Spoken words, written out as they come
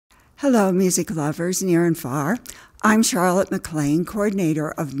Hello, music lovers near and far. I'm Charlotte McLean,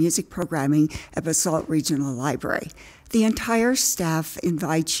 coordinator of music programming at Basalt Regional Library. The entire staff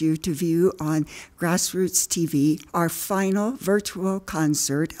invites you to view on GrassRoots TV our final virtual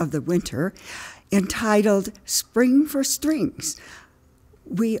concert of the winter entitled Spring for Strings.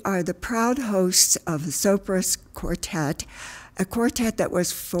 We are the proud hosts of the Sopris Quartet, a quartet that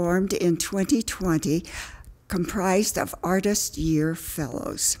was formed in 2020, comprised of ArtistYear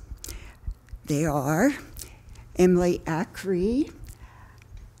Fellows. They are Emily Acree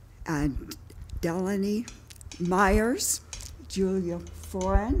and Delaney Myers, Julia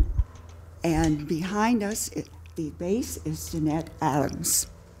Foran, and behind us, the bass is Jeanette Adams.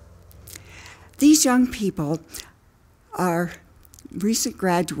 These young people are recent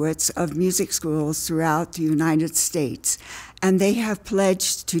graduates of music schools throughout the United States, and they have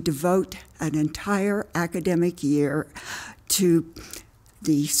pledged to devote an entire academic year to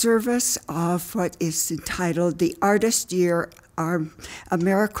the service of what is entitled the ArtistYear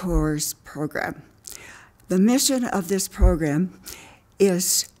Americorps program. The mission of this program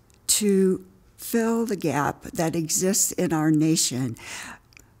is to fill the gap that exists in our nation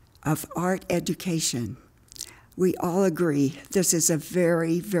of art education. We all agree this is a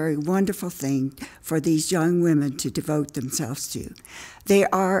very, very wonderful thing for these young women to devote themselves to. They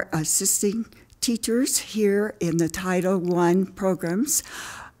are assisting teachers here in the Title I programs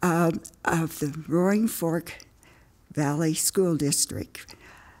of the Roaring Fork Valley School District.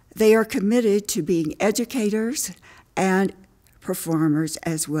 They are committed to being educators and performers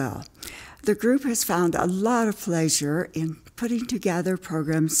as well. The group has found a lot of pleasure in putting together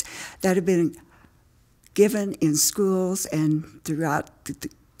programs that have been given in schools and throughout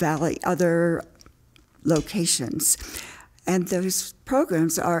the valley, other locations. And those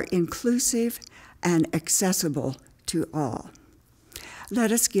programs are inclusive and accessible to all.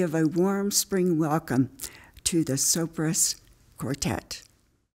 Let us give a warm spring welcome to the Sopris Quartet.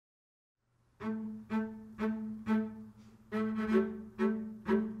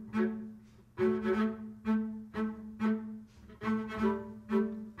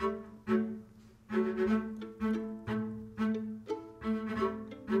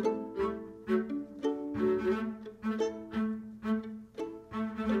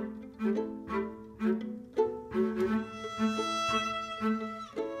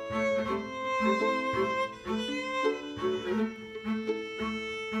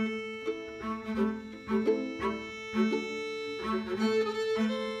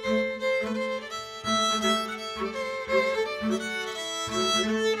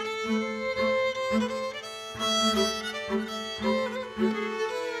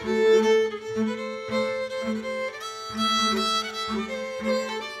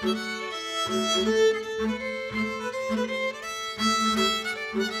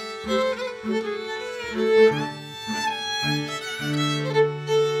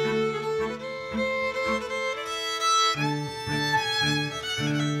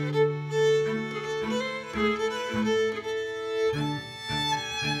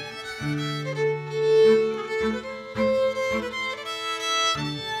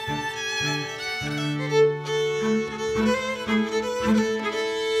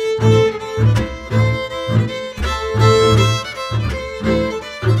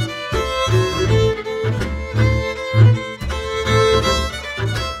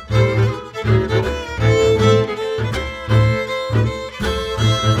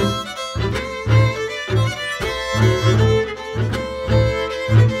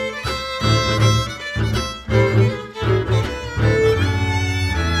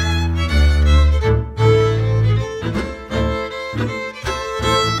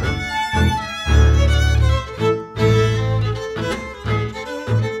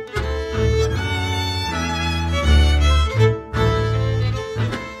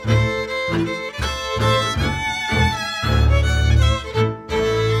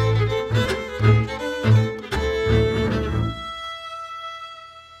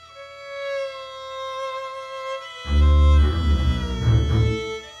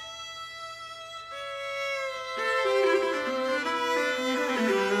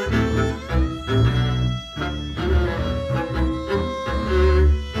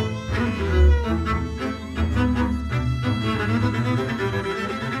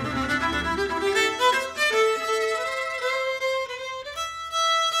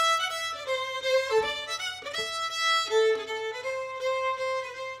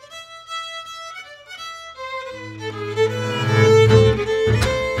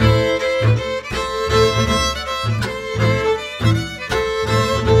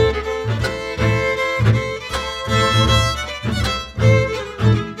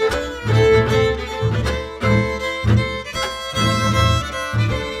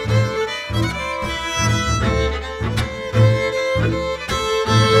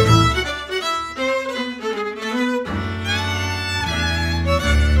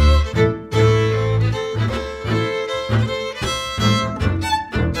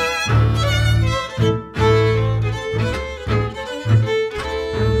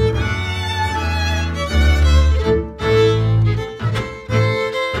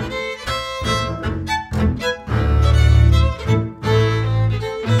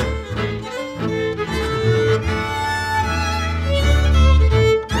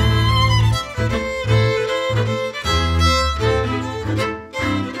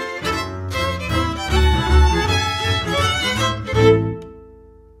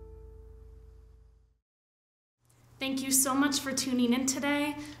 so much for tuning in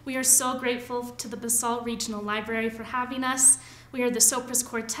today. We are so grateful to the Basalt Regional Library for having us. We are the Sopris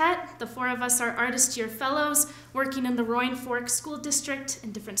Quartet. The four of us are ArtistYear Fellows working in the Roaring Fork School District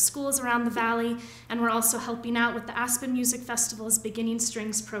in different schools around the valley, and we're also helping out with the Aspen Music Festival's Beginning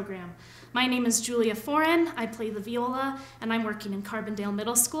Strings program. My name is Julia Foran. I play the viola, and I'm working in Carbondale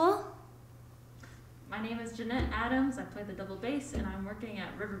Middle School. My name is Jeanette Adams. I play the double bass, and I'm working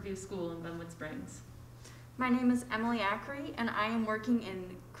at Riverview School in Glenwood Springs. My name is Emily Ackery, and I am working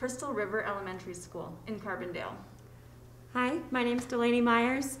in Crystal River Elementary School in Carbondale. Hi, my name's Delaney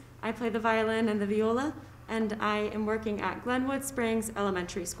Myers. I play the violin and the viola, and I am working at Glenwood Springs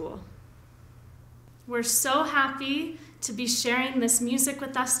Elementary School. We're so happy to be sharing this music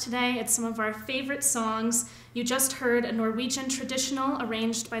with us today. It's some of our favorite songs. You just heard a Norwegian traditional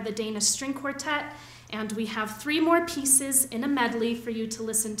arranged by the Danish String Quartet, and we have 3 more pieces in a medley for you to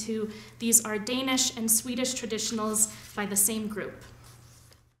listen to. These are Danish and Swedish traditionals by the same group.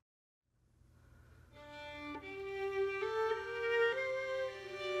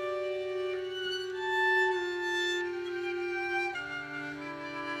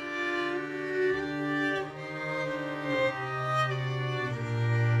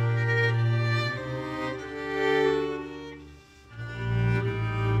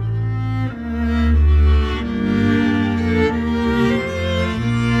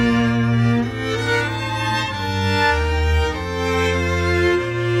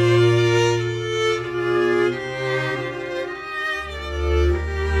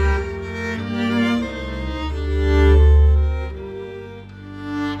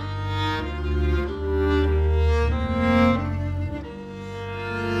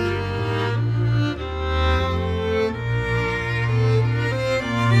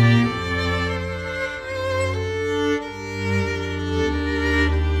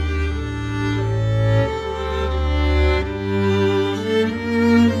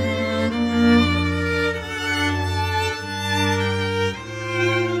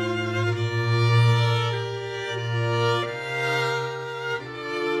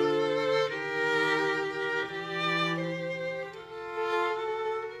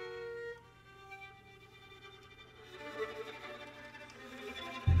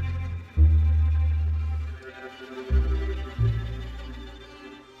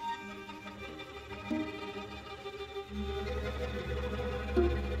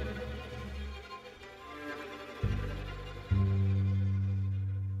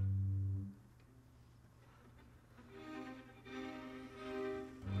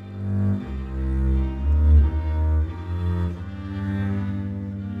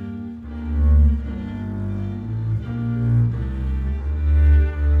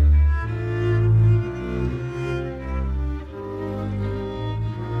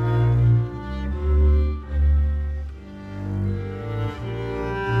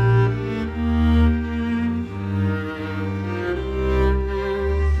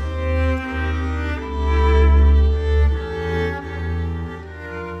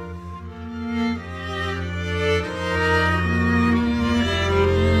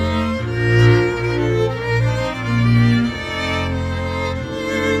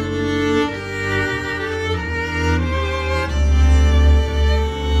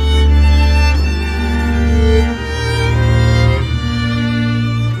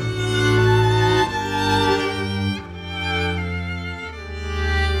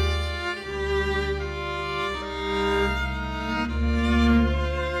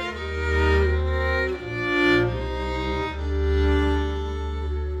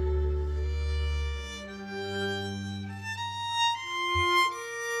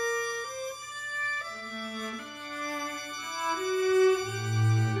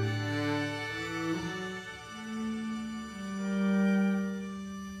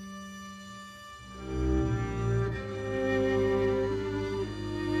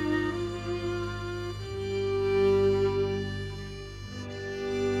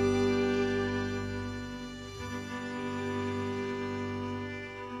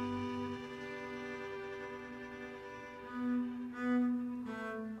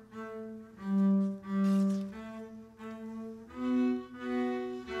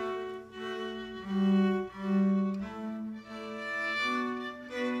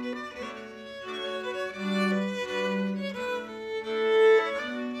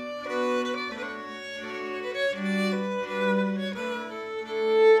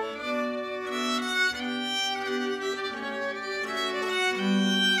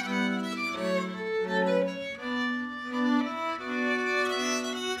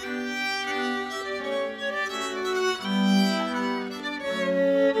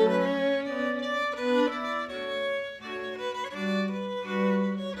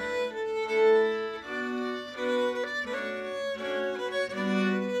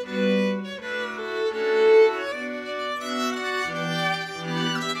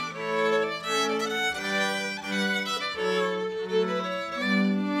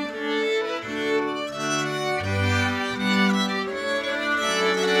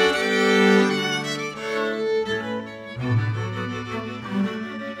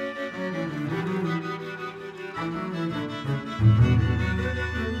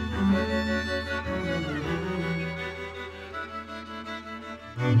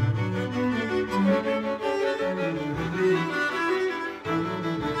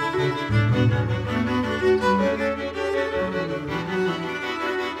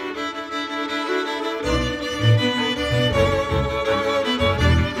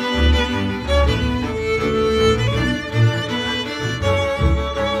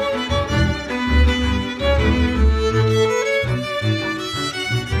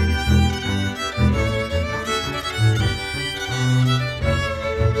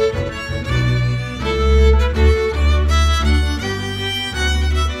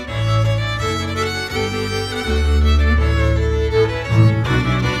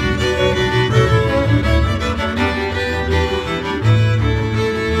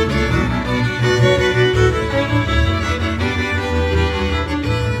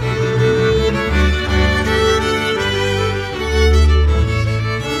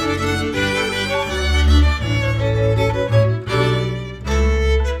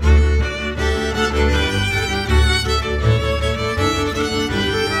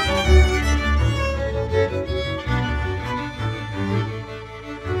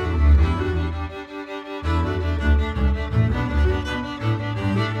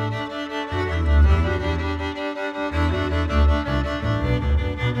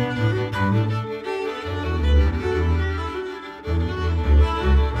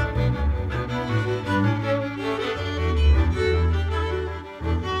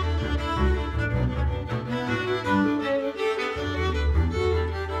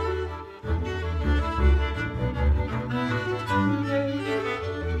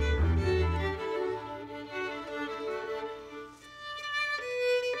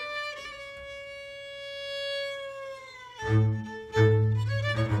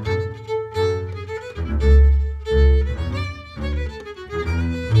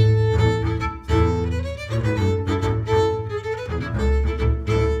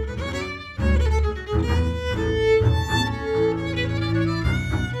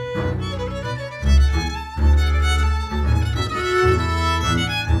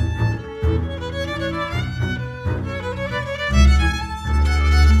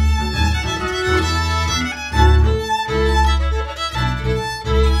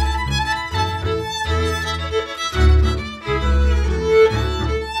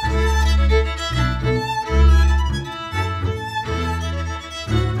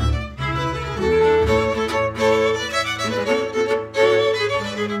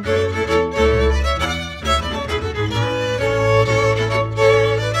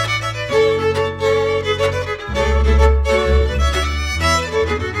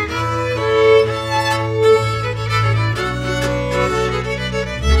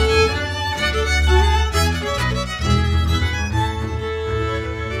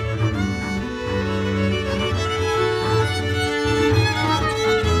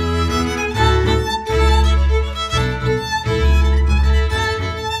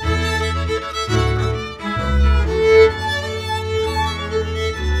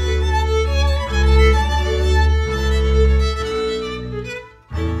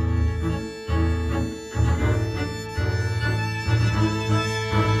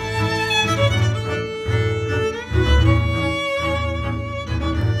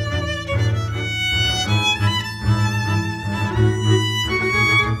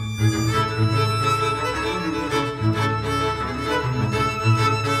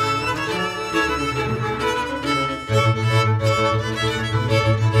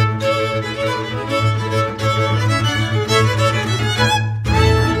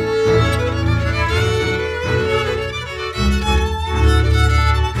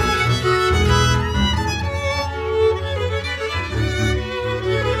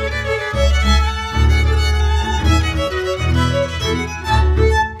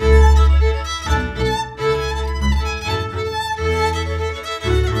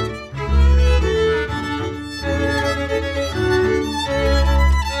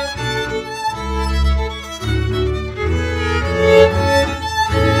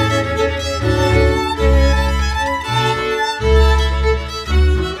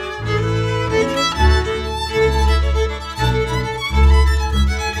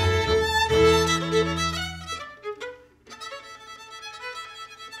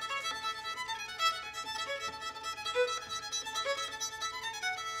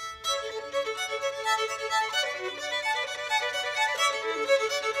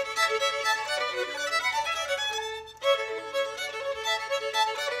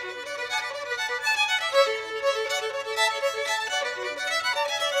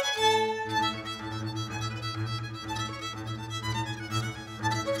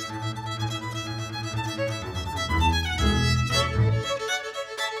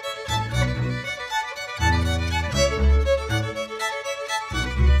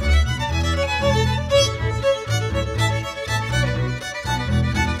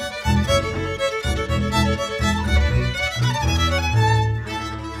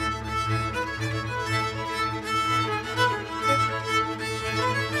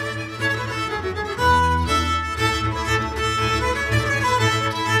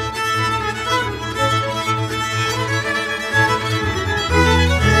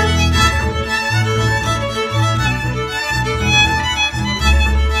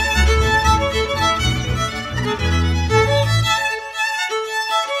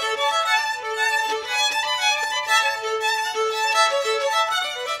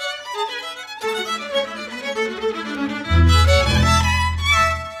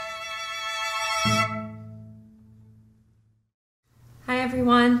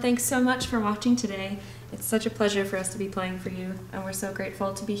 thanks so much for watching today. It's such a pleasure for us to be playing for you, and we're so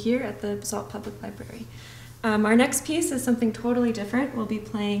grateful to be here at the Basalt Public Library. Our next piece is something totally different. We'll be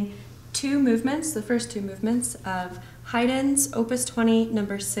playing two movements, the first two movements of Haydn's Opus 20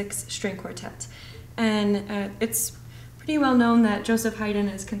 No. 6 String Quartet. And it's pretty well known that Joseph Haydn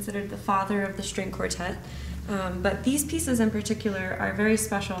is considered the father of the string quartet, but these pieces in particular are very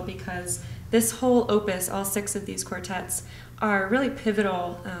special because this whole opus, all 6 of these quartets, are really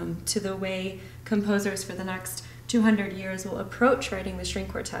pivotal to the way composers for the next 200 years will approach writing the string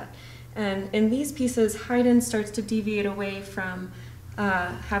quartet. And in these pieces, Haydn starts to deviate away from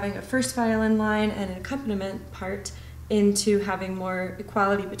having a first violin line and an accompaniment part into having more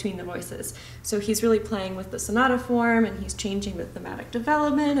equality between the voices. So he's really playing with the sonata form, and he's changing the thematic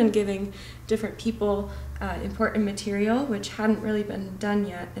development and giving different people important material, which hadn't really been done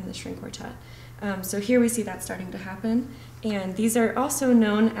yet in the string quartet. So here we see that starting to happen. And these are also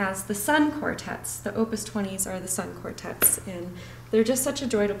known as the Sun Quartets. The Opus 20s are the Sun Quartets, and they're just such a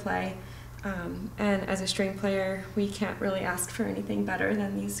joy to play. And as a string player, we can't really ask for anything better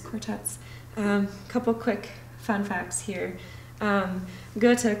than these quartets. Couple quick fun facts here.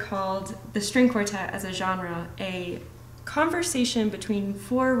 Goethe called the string quartet as a genre a conversation between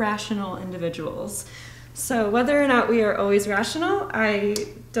 4 rational individuals. So whether or not we are always rational, I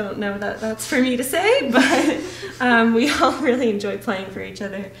don't know that that's for me to say, but we all really enjoy playing for each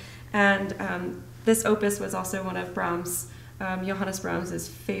other. And this opus was also one of Brahms, Johannes Brahms'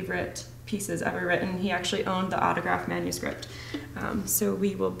 favorite pieces ever written. He actually owned the autograph manuscript. So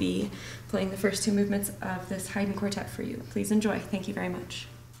we will be playing the first 2 movements of this Haydn quartet for you. Please enjoy. Thank you very much.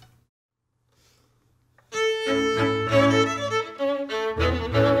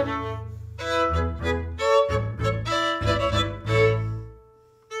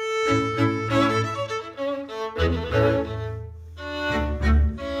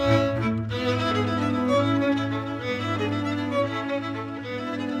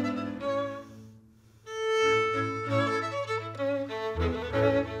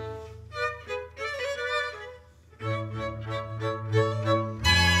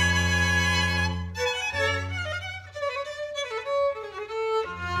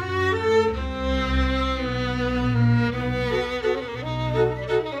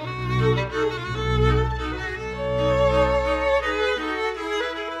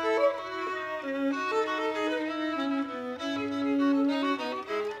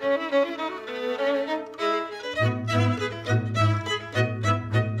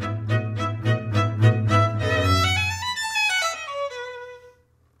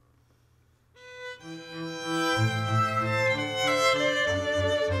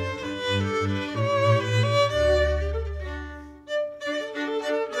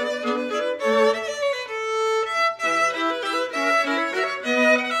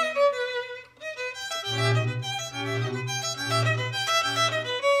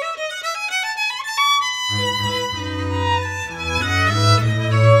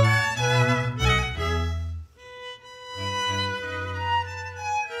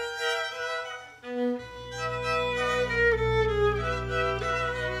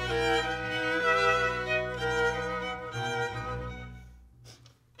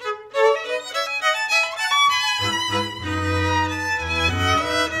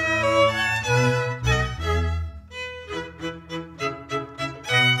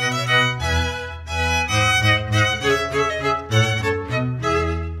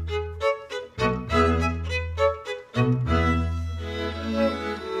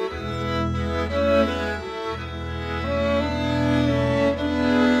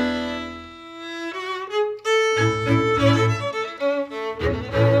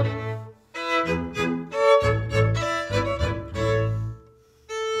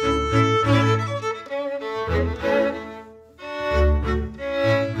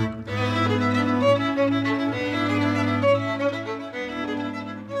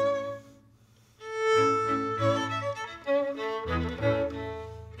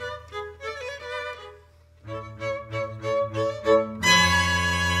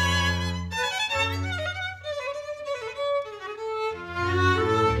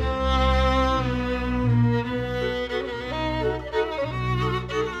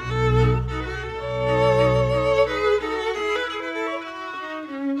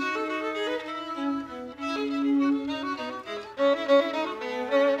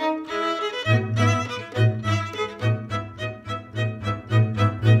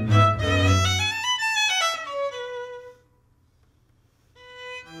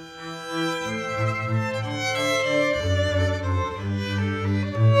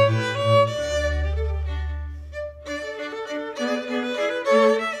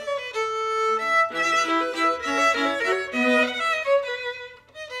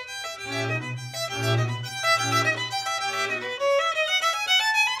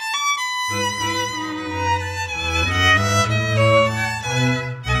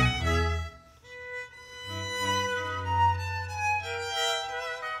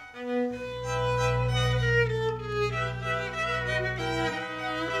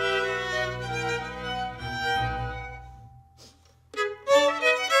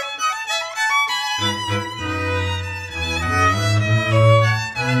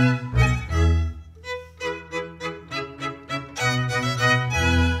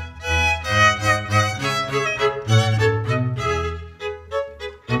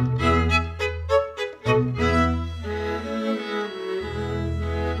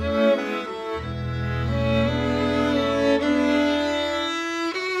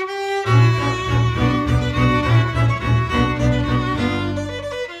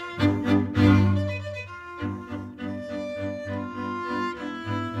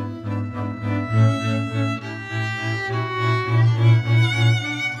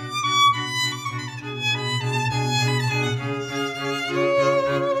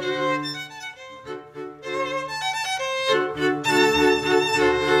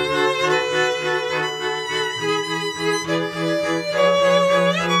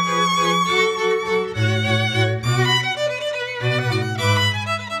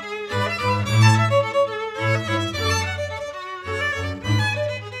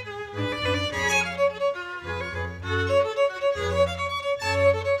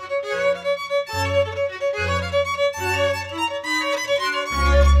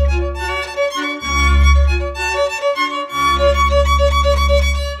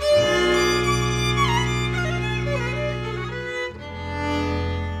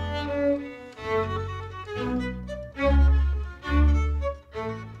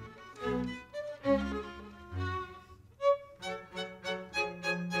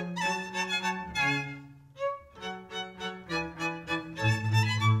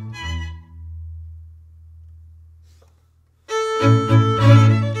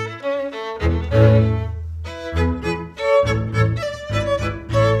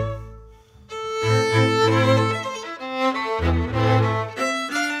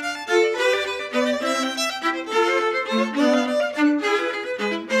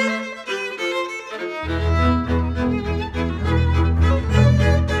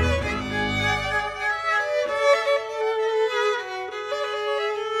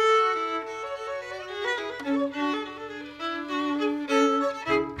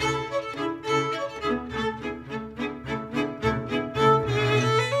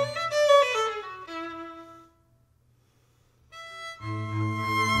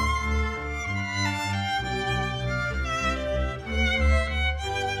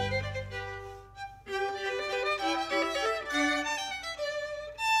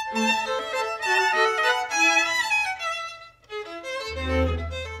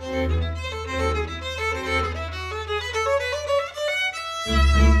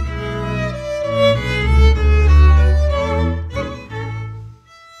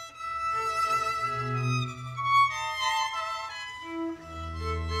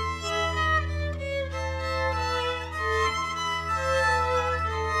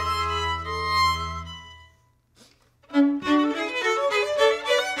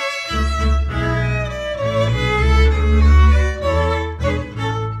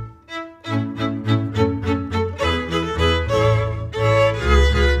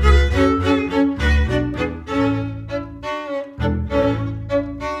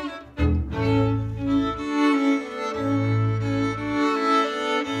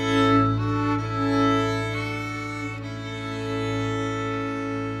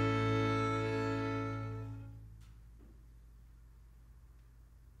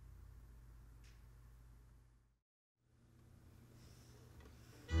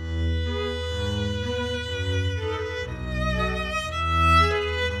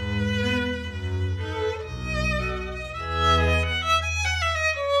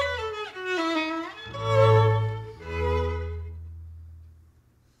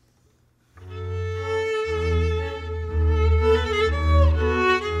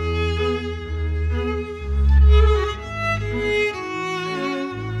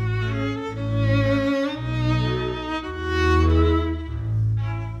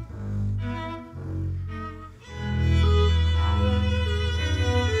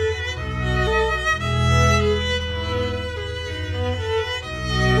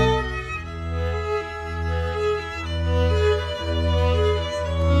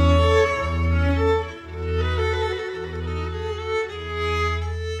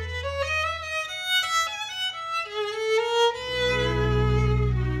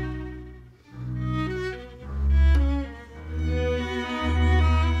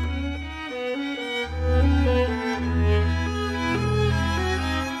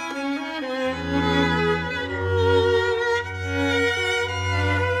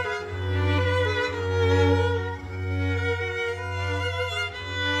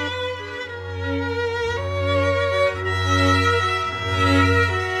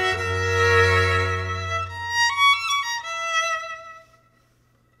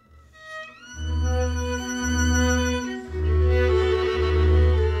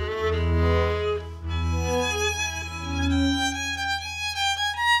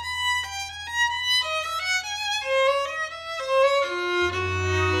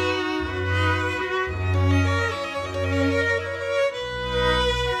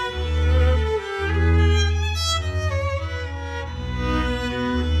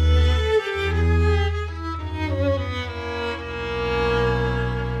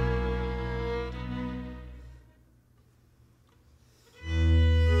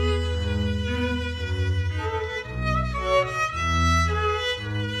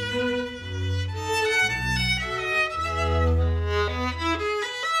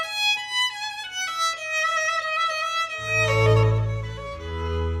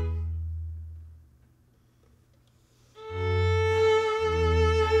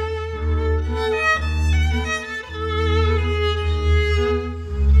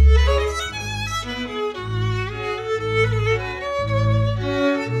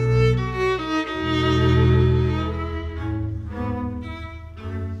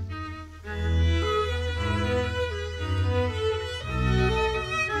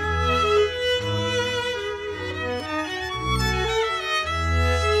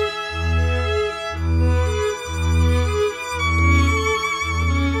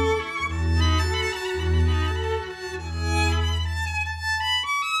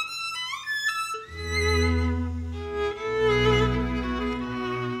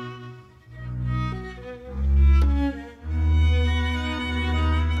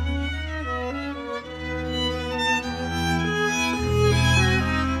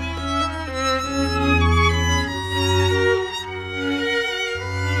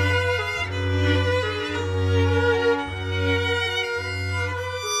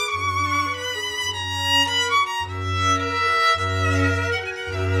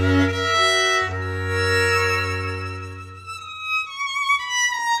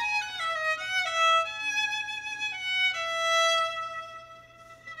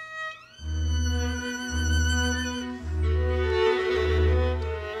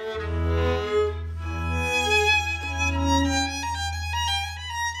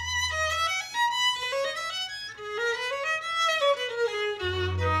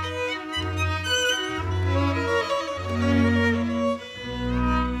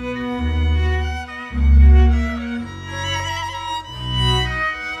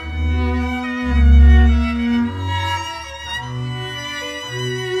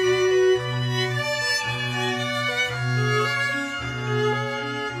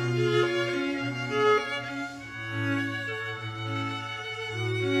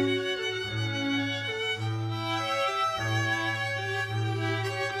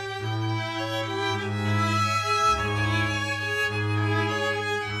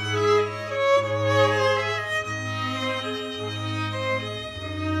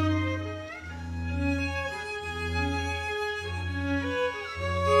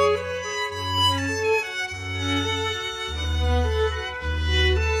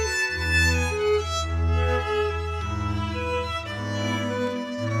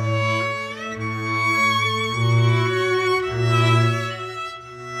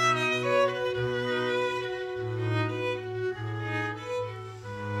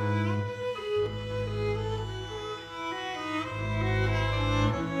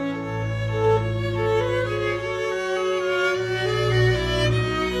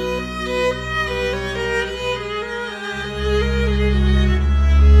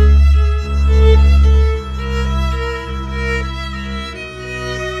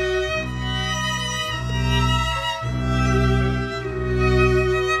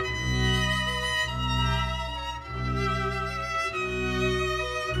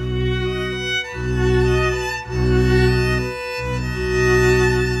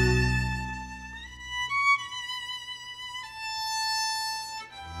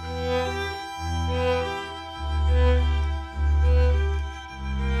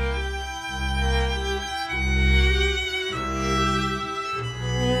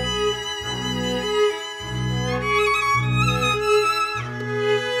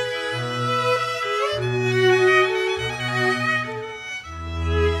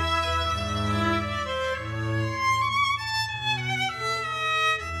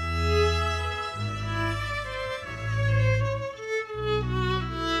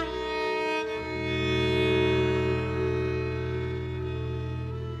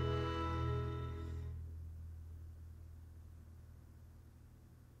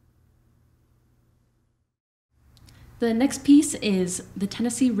 The next piece is The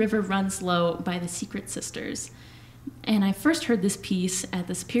Tennessee River Runs Low by the Secret Sisters. And I first heard this piece at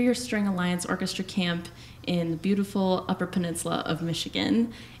the Superior String Alliance Orchestra Camp in the beautiful Upper Peninsula of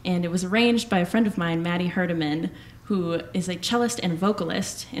Michigan. And it was arranged by a friend of mine, Maddie Herdeman, who is a cellist and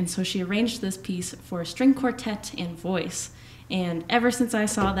vocalist. And so she arranged this piece for a string quartet and voice. And ever since I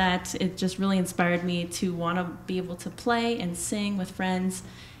saw that, it just really inspired me to want to be able to play and sing with friends.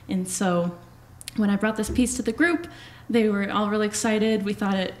 And so when I brought this piece to the group, they were all really excited. We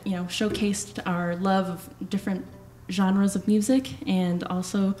thought it, showcased our love of different genres of music, and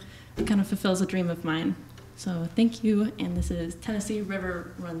also kind of fulfills a dream of mine. So thank you, and this is Tennessee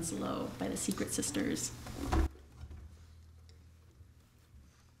River Runs Low by the Secret Sisters.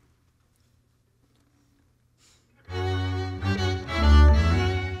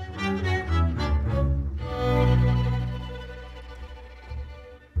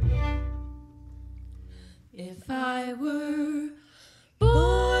 If I were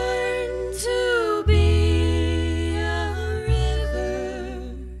born to be a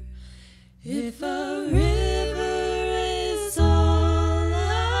river, if a river is all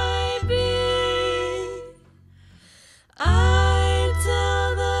I'd be, I'd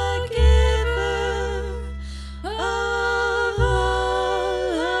tell the giver of all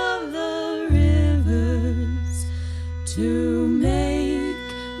of the rivers to make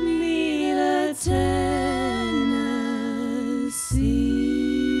me the Tennessee.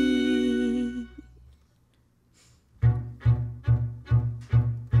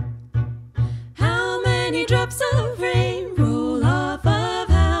 How many drops of rain roll off of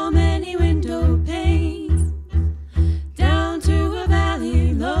how many window panes down to a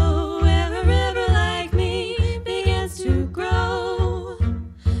valley low where a river like me begins to grow?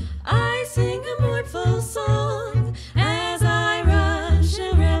 I sing a mournful song as I rush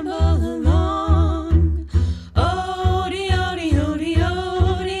and ramble along. Odie, odie, odie,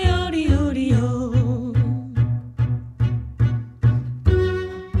 odie, odie, odie, oh.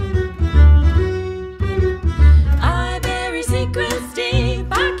 I bury secrets deep,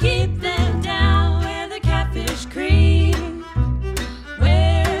 I keep them down where the catfish creep,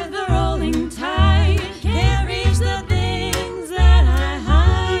 where the rolling tide can't reach the things that I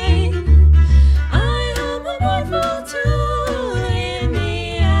hide. I hum a mournful tune in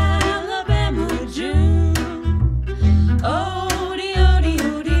the Alabama June. Odie, odie,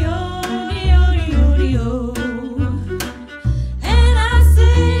 odie, odie, odie, odie, oh. And I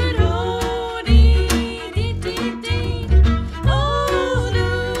said, odie, dee, dee, dee, oh, do,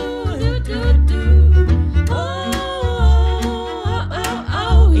 do, do, do, oh, oh,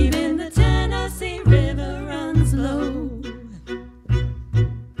 oh, even the Tennessee River runs low.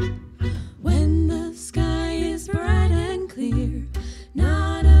 When the sky is bright and clear,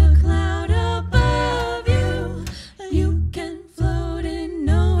 not a cloud above you, you can float in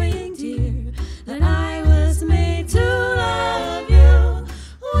knowing, dear, that I was made to love you.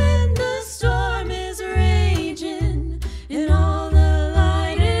 When the storm is raging and all the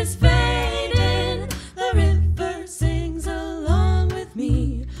light is fading, the river sings along with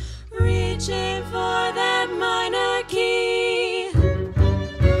me, reaching for that minor key.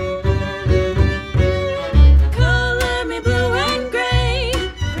 Color me blue and gray,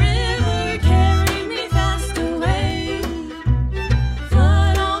 river carry me fast away.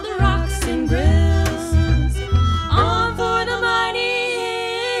 Flood all the rocks and grills, on for the mighty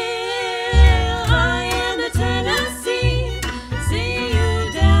hill. I am the Tennessee, see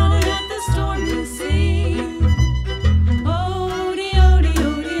you down at the stormy sea. Odie, odie,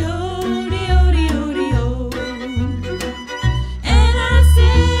 odie, odie, odie, odie, oh. And I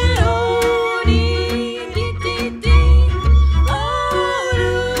said, odie, dee, dee, dee, oh,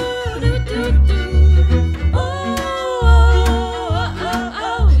 do, do, do, do, oh, oh, oh,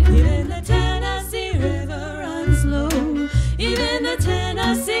 oh. Even the Tennessee River runs low, even the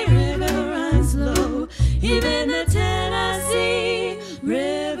Tennessee River runs low, even the Tennessee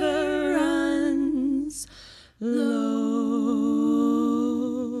River runs low.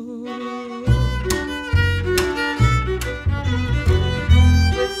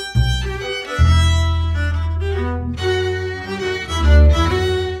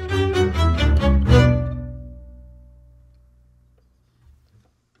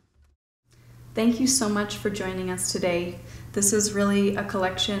 Thank you so much for joining us today. This is really a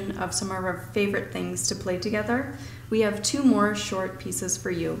collection of some of our favorite things to play together. We have two more short pieces for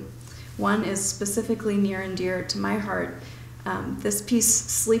you. One is specifically near and dear to my heart. This piece,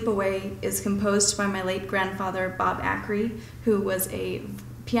 Sleep Away, is composed by my late grandfather, Bob Ackery, who was a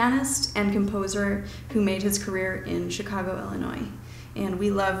pianist and composer who made his career in Chicago, Illinois. and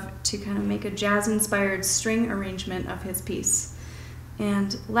we love to kind of make a jazz-inspired string arrangement of his piece.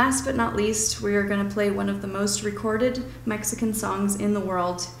 And last but not least, we are going to play one of the most recorded Mexican songs in the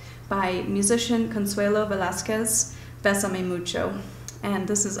world by musician Consuelo Velázquez, Bésame Mucho. And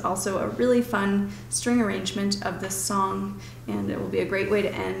this is also a really fun string arrangement of this song, and it will be a great way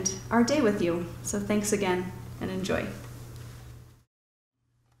to end our day with you. So thanks again, and enjoy.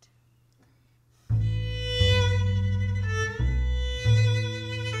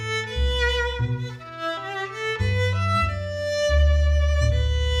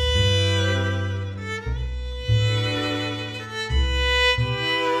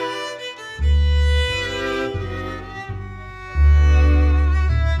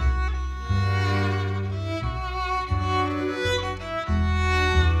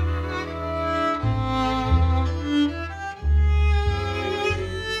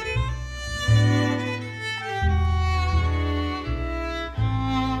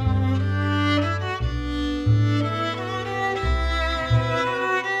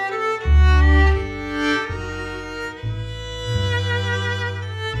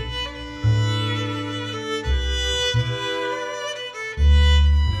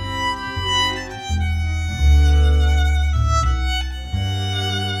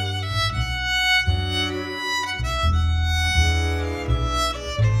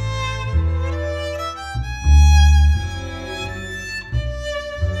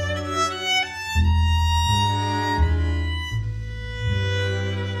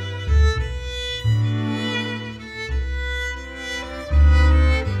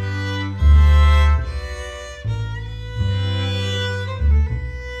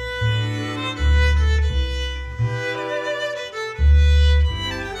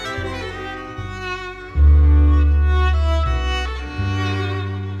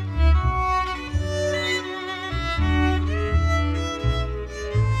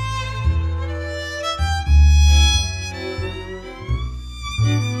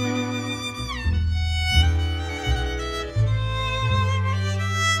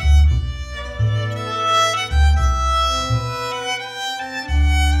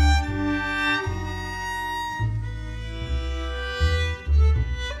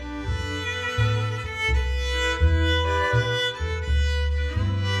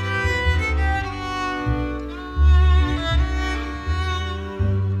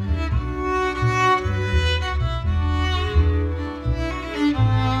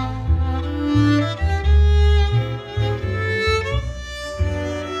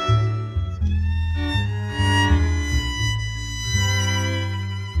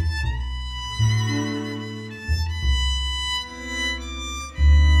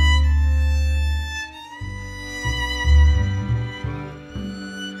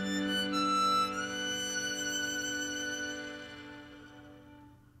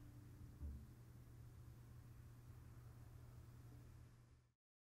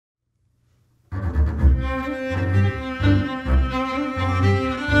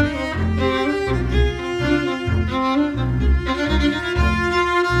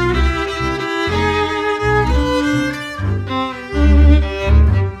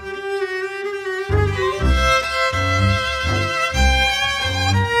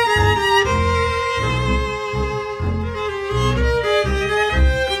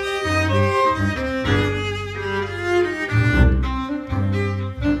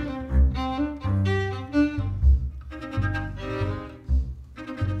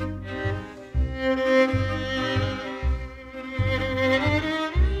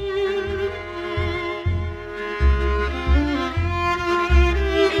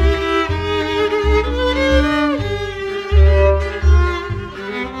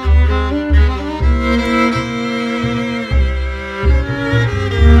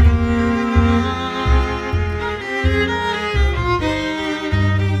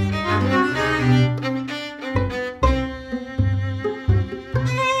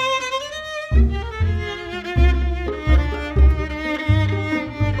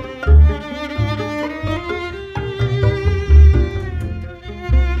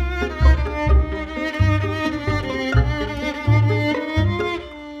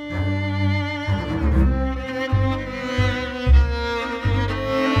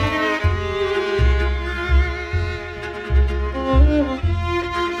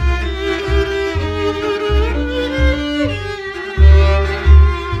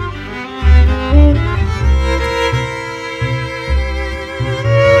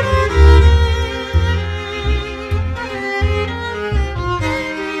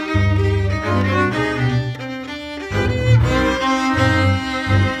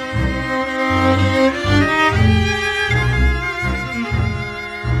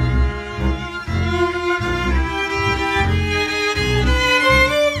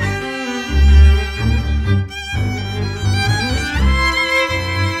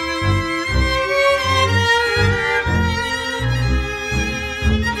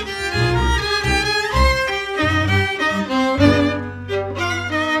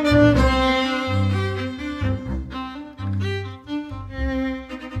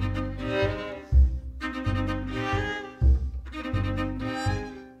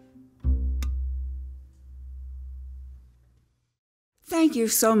 thank you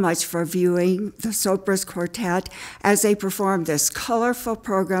so much for viewing the Sopris Quartet as they perform this colorful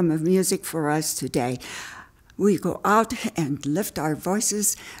program of music for us today. We go out and lift our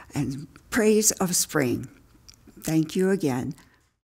voices and praise of spring. Thank you again.